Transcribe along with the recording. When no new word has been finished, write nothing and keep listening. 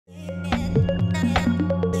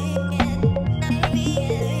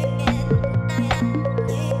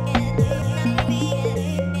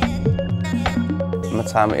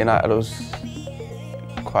time at United I was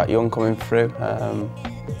quite young coming through,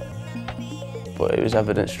 but it was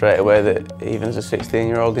evident straight away that even as a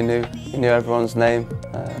 16-year-old he knew everyone's name,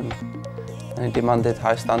 and he demanded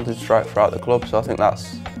high standards right throughout the club. So I think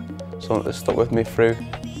that's something that stuck with me through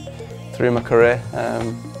my career.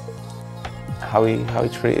 How he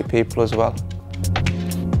treated people as well.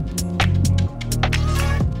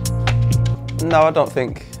 No, I don't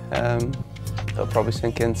think it'll probably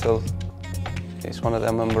sink in till it's one of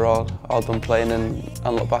them when we're all done playing and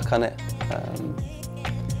look back on it.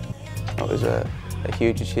 It was a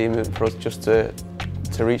huge achievement for us just to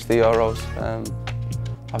reach the Euros,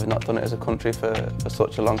 having not done it as a country for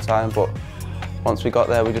such a long time. But once we got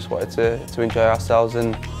there, we just wanted to enjoy ourselves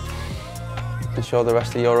and show the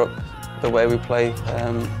rest of Europe the way we play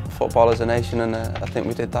football as a nation, and I think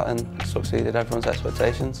we did that and succeeded everyone's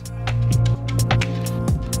expectations.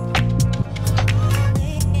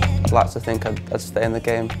 I'd like to think I'd stay in the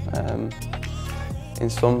game in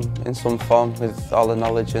some form with all the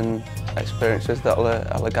knowledge and experiences that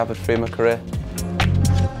I'll have gathered through my career.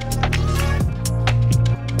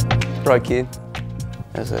 Roy Keane,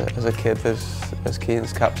 as a kid, as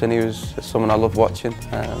Keane's captain, he was someone I loved watching.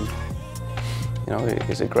 You know,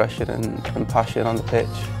 his aggression and passion on the pitch,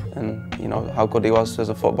 and you know how good he was as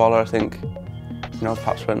a footballer. I think, you know,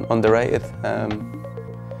 perhaps went underrated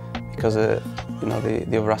because of, you know,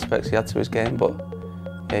 the other aspects he had to his game. But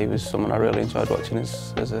yeah, he was someone I really enjoyed watching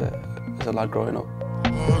as a lad growing up.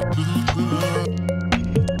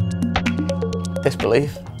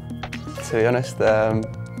 Disbelief, to be honest.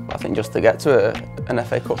 I think just to get to an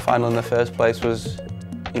FA Cup final in the first place was,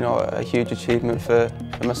 you know, a huge achievement for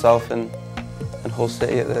myself and Hull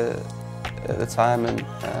City at the time, and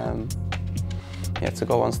yeah, to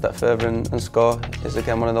go one step further and score is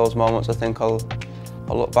again one of those moments I think I'll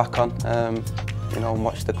look back on, you know, and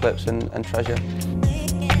watch the clips and treasure.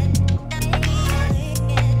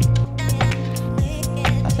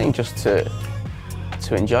 I think just to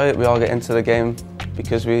enjoy it. We all get into the game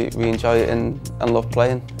because we enjoy it and love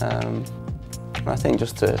playing. And I think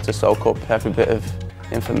just to soak up every bit of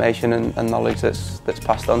information and knowledge that's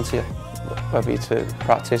passed on to you, whether to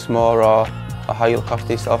practice more or how you look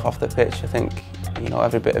after yourself off the pitch. I think, you know,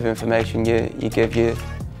 every bit of information you give, you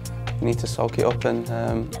need to soak it up and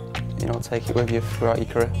you know, take it with you throughout your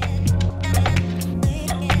career.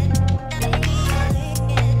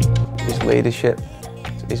 His leadership,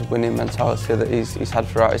 his winning mentality that he's had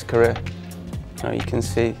throughout his career. You know, you can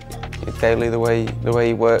see daily the way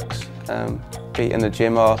he works, be it in the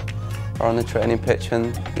gym or on the training pitch,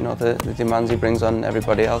 and you know the demands he brings on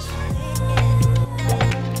everybody else.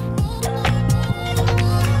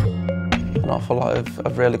 An awful lot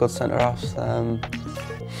of really good centre-halves.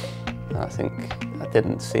 I think I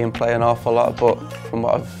didn't see him play an awful lot, but from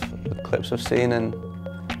what the clips I've seen and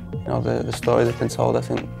you know the stories have been told, I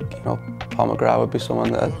think, you know, Paul McGrath would be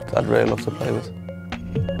someone that I'd really love to play with.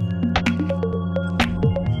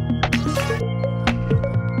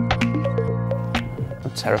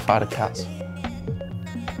 I'm terrified of cats.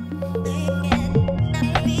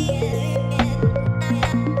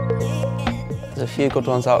 There's a few good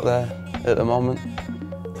ones out there at the moment.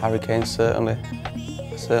 Harry Kane certainly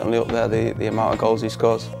up there, the amount of goals he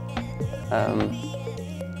scores.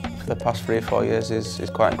 For the past 3 or 4 years is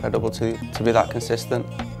quite incredible to be that consistent.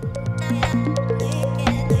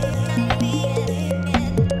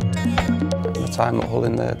 My time at Hull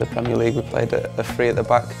in the Premier League, we played a 3 at the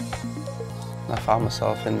back. And I found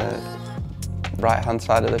myself in the right-hand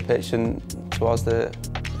side of the pitch and towards the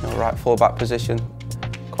right full-back position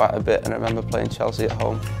quite a bit. And I remember playing Chelsea at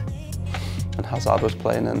home, and Hazard was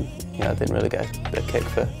playing, and I didn't really get a kick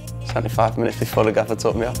for 75 minutes before the gaffer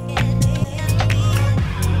took me off.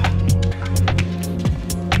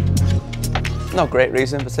 No great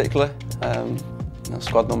reason particularly.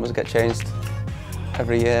 Squad numbers get changed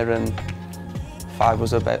every year, and 5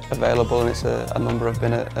 was available, and it's a number I've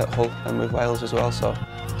been at Hull and with Wales as well. So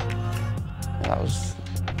that was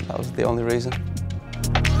the only reason.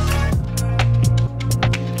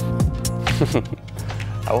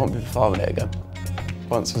 I won't be performing it again.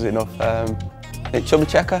 Once was enough. Chubby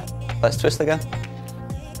checker, let's twist again.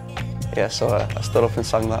 Yeah, so I stood up and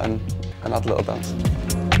sang that and had a little dance.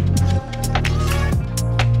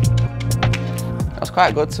 It was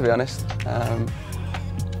quite good, to be honest.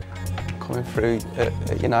 Coming through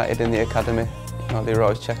at United in the academy, they were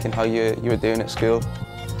always checking how you were doing at school,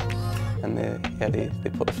 and they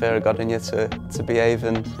put the fear of God in you to behave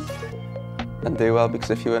and do well,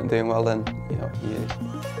 because if you weren't doing well, then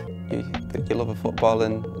your love of football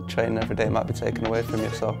and training every day might be taken away from you.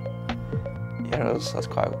 So yeah, I was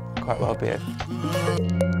quite well behaved.